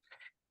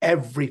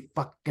 Every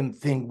fucking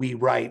thing we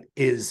write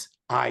is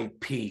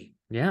IP.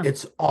 Yeah.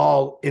 It's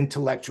all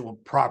intellectual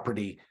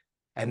property.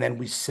 And then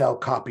we sell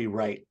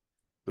copyright,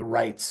 the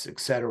rights,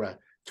 etc.,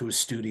 to a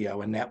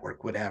studio, a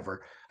network,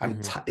 whatever.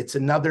 It's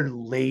another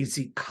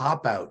lazy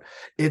cop-out.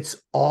 It's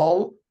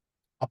all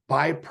a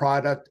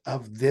byproduct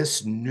of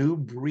this new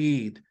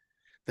breed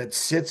that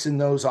sits in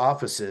those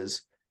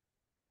offices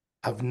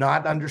of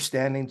not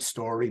understanding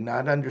story,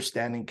 not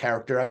understanding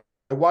character.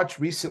 I watched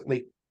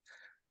recently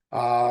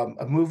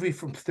a movie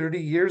from 30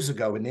 years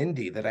ago, an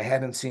indie that I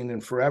hadn't seen in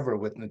forever,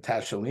 with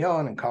Natasha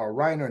Lyonne and Carl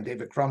Reiner and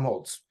David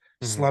Krumholtz,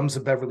 Slums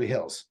of Beverly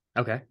Hills.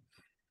 Okay.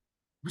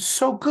 It was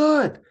so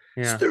good.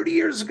 Yeah. It's 30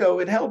 years ago.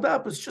 It held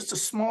up. It's just a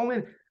small,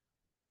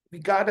 we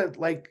gotta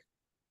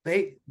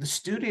the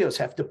studios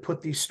have to put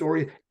these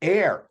stories.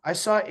 Air. I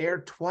saw Air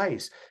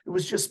twice. It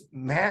was just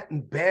Matt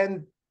and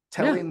Ben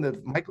telling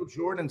the Michael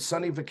Jordan,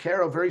 Sonny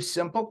Vaccaro, very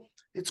simple.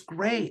 It's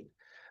great.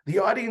 The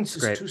audience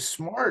is too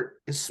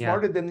smart, is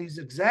smarter than these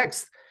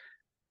execs.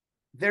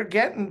 They're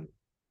getting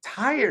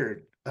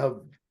tired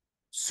of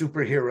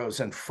superheroes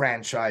and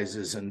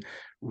franchises and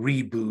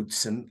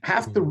reboots, and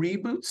half the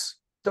reboots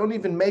don't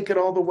even make it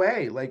all the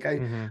way.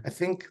 I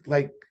think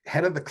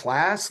Head of the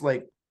Class,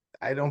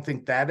 I don't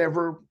think that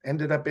ever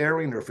ended up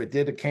airing, or if it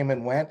did, it came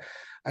and went.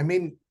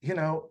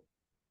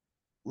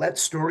 Let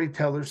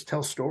storytellers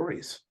tell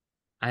stories.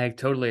 I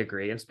totally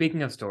agree. And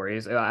speaking of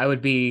stories, I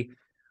would be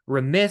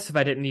remiss if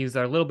I didn't use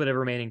our little bit of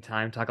remaining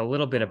time, talk a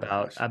little bit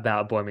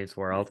about Boy Meets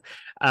World.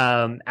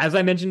 As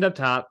I mentioned up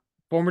top,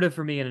 formative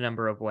for me in a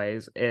number of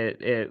ways.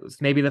 It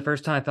was maybe the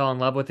first time I fell in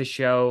love with the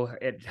show.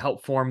 It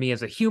helped form me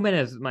as a human,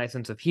 as my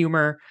sense of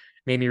humor,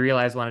 made me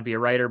realize I wanted to be a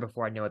writer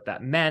before I knew what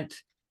that meant.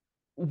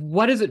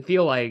 What does it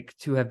feel like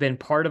to have been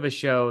part of a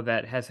show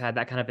that has had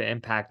that kind of an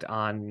impact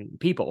on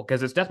people?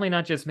 Because it's definitely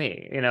not just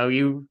me.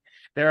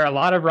 There are a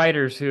lot of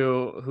writers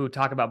who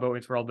talk about Boy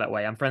Meets World that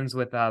way. I'm friends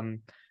with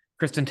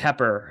Kristen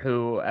Tepper,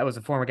 who was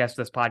a former guest of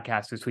this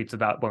podcast, who tweets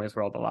about Boy Meets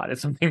World a lot.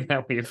 It's something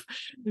that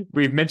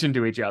we've mentioned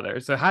to each other.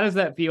 So how does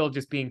that feel,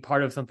 just being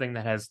part of something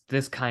that has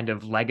this kind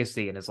of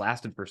legacy and has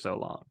lasted for so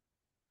long?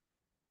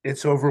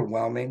 It's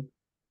overwhelming,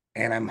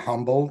 and I'm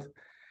humbled,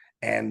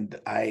 and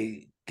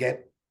I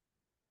get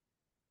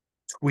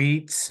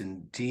tweets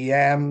and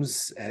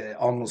DMs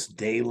almost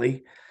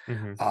daily.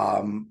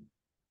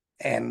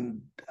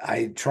 And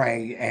I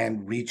try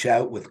and reach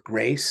out with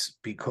grace,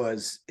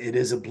 because it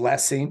is a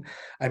blessing.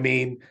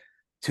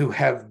 To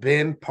have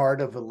been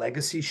part of a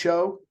legacy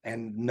show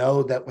and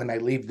know that when I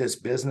leave this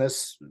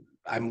business,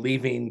 I'm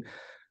leaving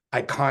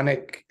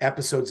iconic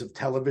episodes of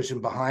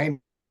television behind.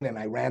 And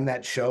I ran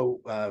that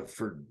show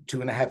for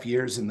 2.5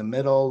 years in the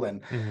middle.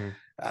 And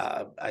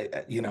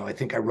I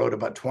think I wrote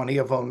about 20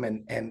 of them.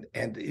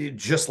 And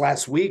just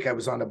last week, I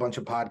was on a bunch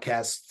of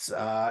podcasts,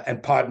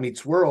 and Pod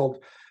Meets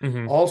World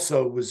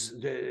also was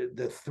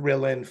the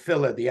Thrill in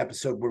Filler, the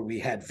episode where we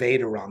had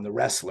Vader on, the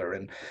wrestler,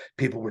 and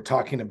people were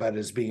talking about it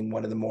as being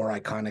one of the more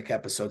iconic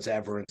episodes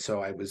ever. And so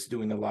I was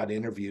doing a lot of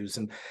interviews,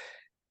 and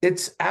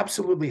it's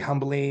absolutely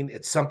humbling.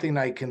 It's something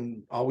I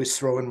can always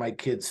throw in my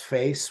kids'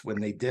 face when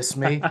they diss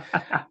me.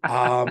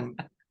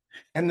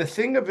 And the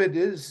thing of it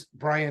is,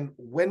 Brian,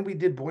 when we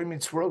did Boy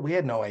Meets World, we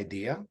had no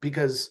idea,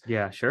 because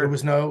there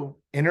was no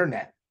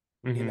internet.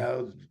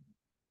 The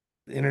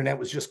internet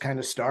was just kind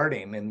of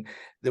starting, and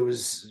there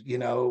was,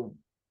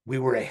 we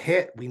were a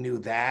hit. We knew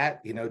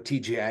that,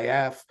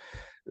 TGIF,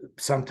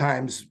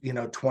 sometimes,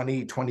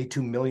 20,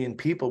 22 million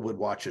people would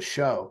watch a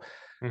show.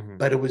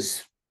 But it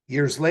was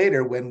years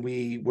later when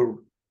we were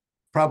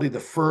probably the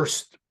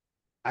first.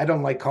 I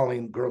don't like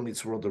calling Girl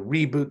Meets World a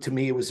reboot. To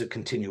me, it was a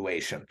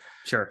continuation.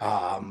 Sure.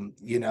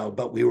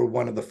 But we were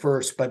one of the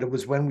first. But it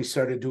was when we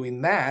started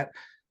doing that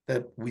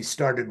we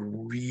started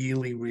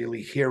really,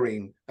 really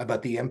hearing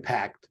about the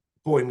impact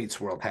Boy Meets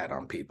World had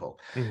on people,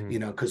 Mhm.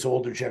 because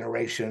older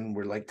generation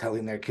were like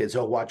telling their kids,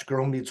 oh, watch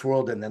Girl Meets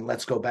World, and then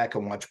let's go back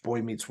and watch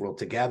Boy Meets World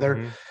together.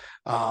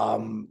 Mhm.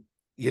 Um,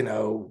 you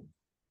know,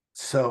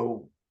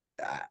 so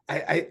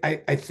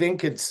I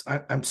think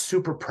I'm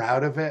super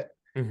proud of it.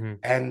 Mhm.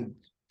 And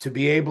to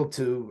be able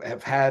to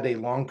have had a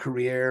long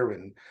career,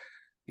 and,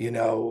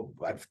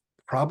 I've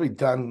probably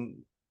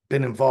been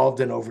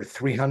involved in over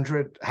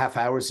 300 half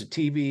hours of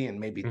TV and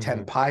maybe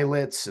 10 Mhm.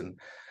 pilots and,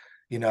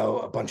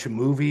 a bunch of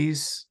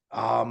movies.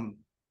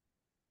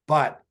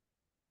 But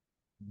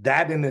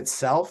that in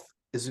itself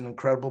is an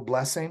incredible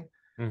blessing.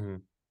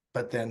 Mhm.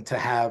 But then to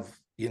have,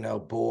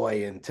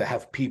 boy, and to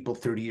have people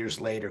 30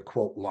 years later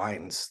quote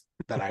lines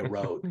that I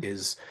wrote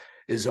is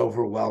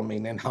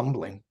overwhelming and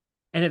humbling.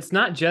 And it's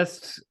not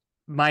just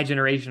my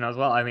generation as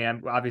well. I mean,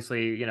 I'm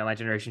obviously, my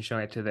generation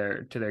showing it to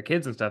their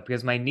kids and stuff,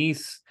 because my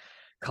niece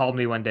called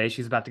me one day.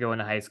 She's about to go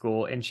into high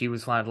school, and she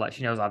was wanted to let,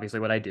 she knows obviously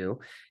what I do.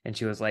 And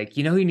she was like,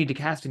 who you need to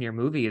cast in your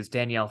movie is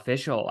Danielle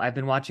Fishel. I've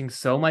been watching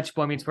so much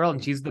Boy Meets World,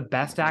 and she's the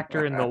best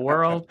actor in the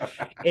world.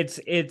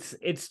 It's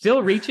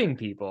still reaching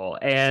people.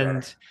 Sure.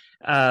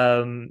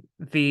 And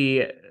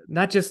the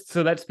not just,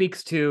 so that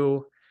speaks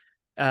to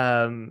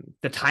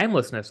the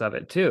timelessness of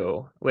it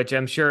too, which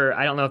I'm sure,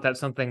 I don't know if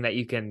that's something that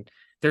you can,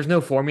 there's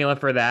no formula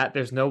for that.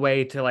 There's no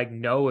way to like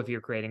know if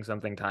you're creating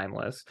something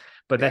timeless,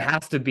 but that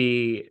has to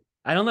be,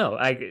 I don't know.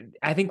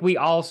 I think we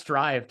all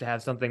strive to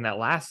have something that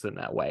lasts in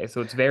that way.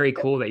 So it's very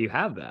cool that you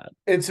have that.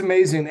 It's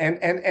amazing. And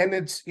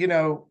it's,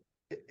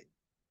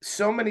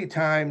 so many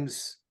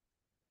times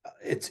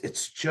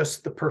it's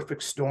just the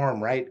perfect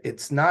storm, right?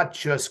 It's not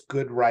just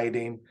good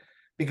writing,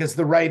 because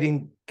the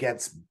writing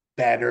gets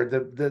better.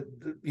 The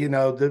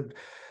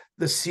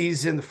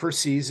first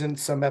season,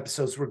 some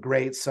episodes were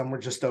great, some were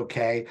just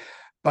okay,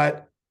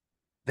 but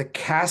the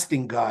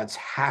casting gods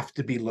have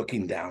to be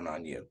looking down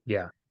on you.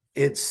 Yeah.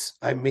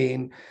 I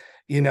mean,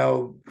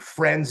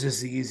 Friends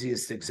is the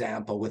easiest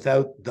example.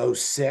 Without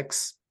those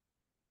six,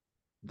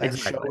 that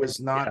Exactly. show is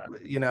not,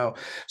 Yeah.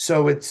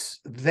 so it's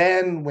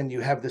then when you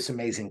have this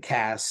amazing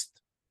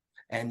cast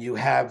and you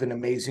have an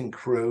amazing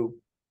crew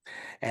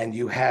and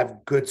you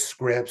have good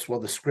scripts.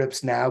 Well, the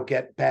scripts now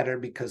get better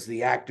because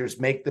the actors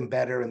make them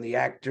better, and the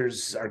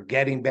actors are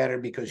getting better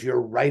because you're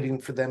writing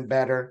for them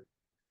better.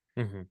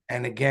 Mm-hmm.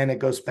 And again, it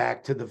goes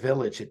back to the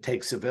village. It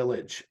takes a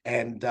village.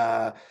 And,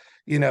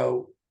 you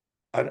know,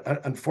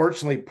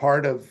 unfortunately,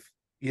 part of,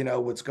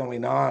 what's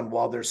going on,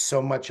 while there's so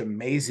much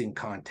amazing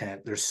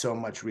content, there's so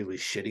much really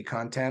shitty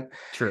content.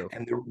 True.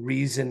 And the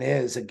reason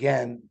is,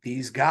 again,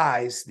 these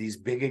guys, these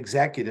big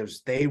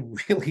executives, they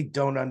really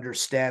don't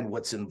understand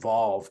what's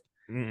involved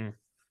Mm-mm.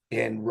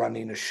 in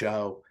running a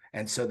show.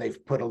 And so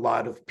they've put a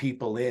lot of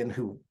people in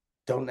who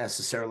don't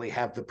necessarily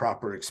have the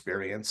proper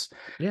experience.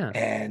 Yeah.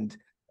 And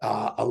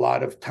a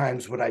lot of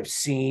times what I've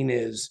seen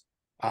is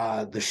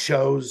the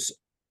shows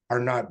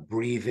are not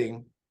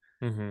breathing.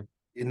 Mm-hmm.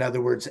 In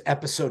other words,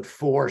 episode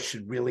 4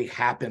 should really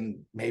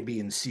happen maybe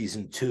in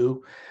season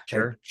 2.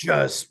 They're Sure.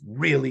 just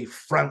really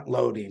front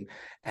loading.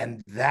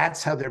 And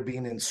that's how they're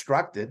being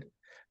instructed,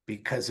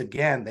 because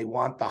again, they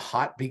want the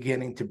hot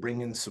beginning to bring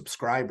in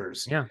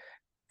subscribers. Yeah.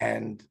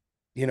 And,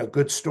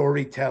 good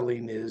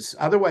storytelling is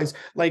otherwise,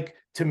 like,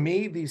 to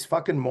me, these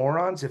fucking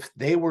morons, if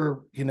they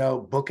were,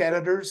 book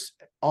editors,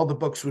 all the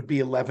books would be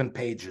 11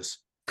 pages.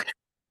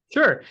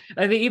 Sure.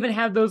 And they even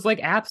have those like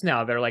apps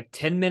now. They're like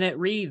 10-minute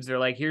reads. They're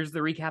like, here's the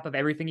recap of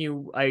everything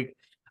you like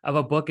of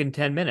a book in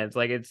 10 minutes.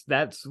 Like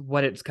that's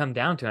what it's come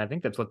down to. And I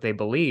think that's what they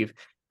believe.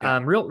 Yeah.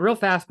 Real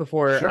fast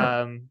before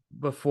Sure.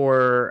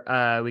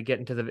 we get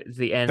into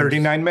the end.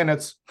 39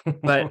 minutes.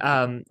 But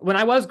when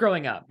I was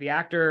growing up, the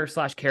actor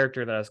 /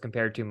 character that I was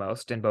compared to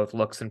most in both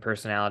looks and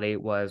personality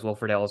was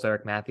Wilfred Ellis,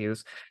 Eric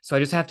Matthews. So I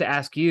just have to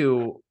ask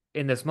you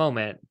in this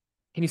moment,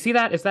 can you see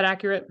that? Is that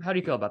accurate? How do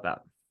you feel about that?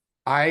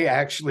 I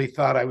actually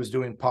thought I was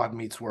doing Pod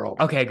Meets World.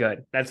 Okay,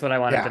 good. That's what I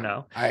wanted to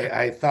know.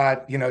 I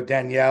thought,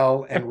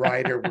 Danielle and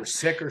Ryder were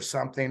sick or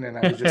something, and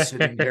I was just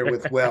sitting here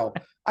with Will.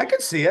 I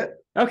could see it.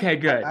 Okay,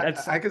 good.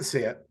 That's I could see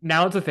it.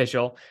 now it's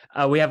official.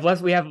 We have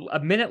a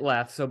minute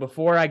left. So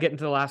before I get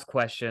into the last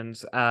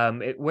questions,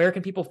 where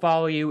can people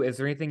follow you? Is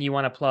there anything you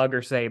want to plug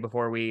or say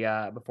before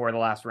before the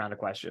last round of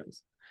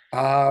questions?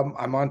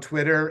 I'm on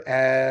Twitter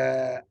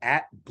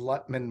at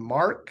Blutman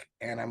Mark,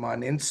 and I'm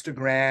on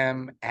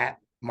Instagram at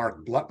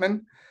Mark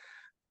Blutman.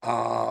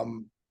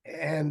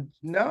 And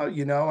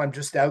no, I'm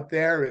just out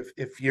there.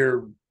 If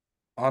you're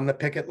on the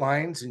picket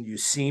lines and you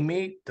see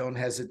me, don't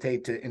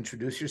hesitate to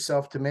introduce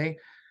yourself to me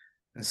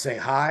and say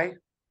hi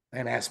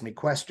and ask me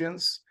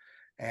questions.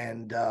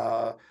 And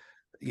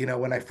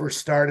when I first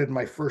started,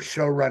 my first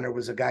showrunner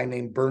was a guy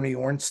named Bernie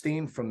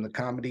Ornstein from the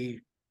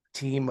comedy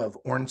team of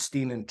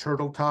Ornstein and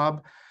Turteltaub.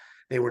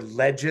 They were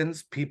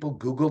legends. People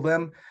Google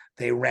them.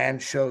 They ran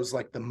shows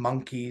like The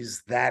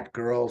Monkees, That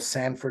Girl,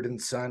 Sanford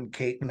and Son,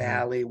 Kate and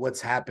Alley, What's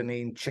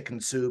Happening, Chicken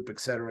Soup, et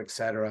cetera, et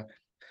cetera.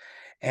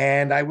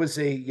 And I was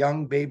a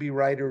young baby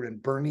writer,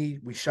 and Bernie,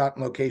 we shot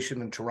in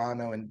location in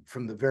Toronto. And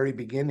from the very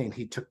beginning,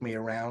 he took me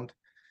around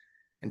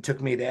and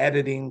took me to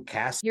editing,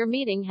 casting. Your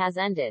meeting has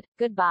ended.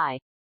 Goodbye.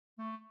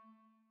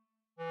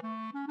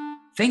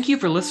 Thank you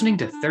for listening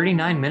to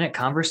 39-Minute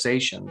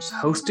Conversations,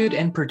 hosted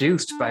and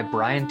produced by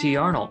Brian T.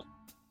 Arnold.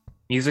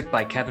 Music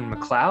by Kevin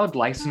MacLeod,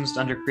 licensed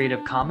under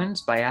Creative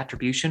Commons by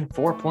Attribution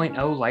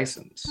 4.0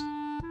 license.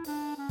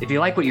 If you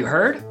like what you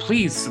heard,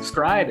 please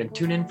subscribe and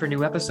tune in for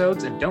new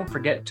episodes, and don't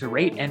forget to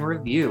rate and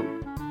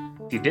review.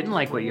 If you didn't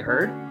like what you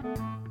heard,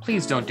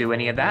 please don't do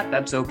any of that.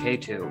 That's okay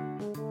too.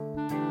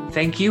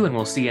 Thank you, and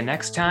we'll see you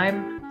next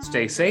time.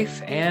 Stay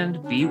safe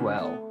and be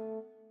well.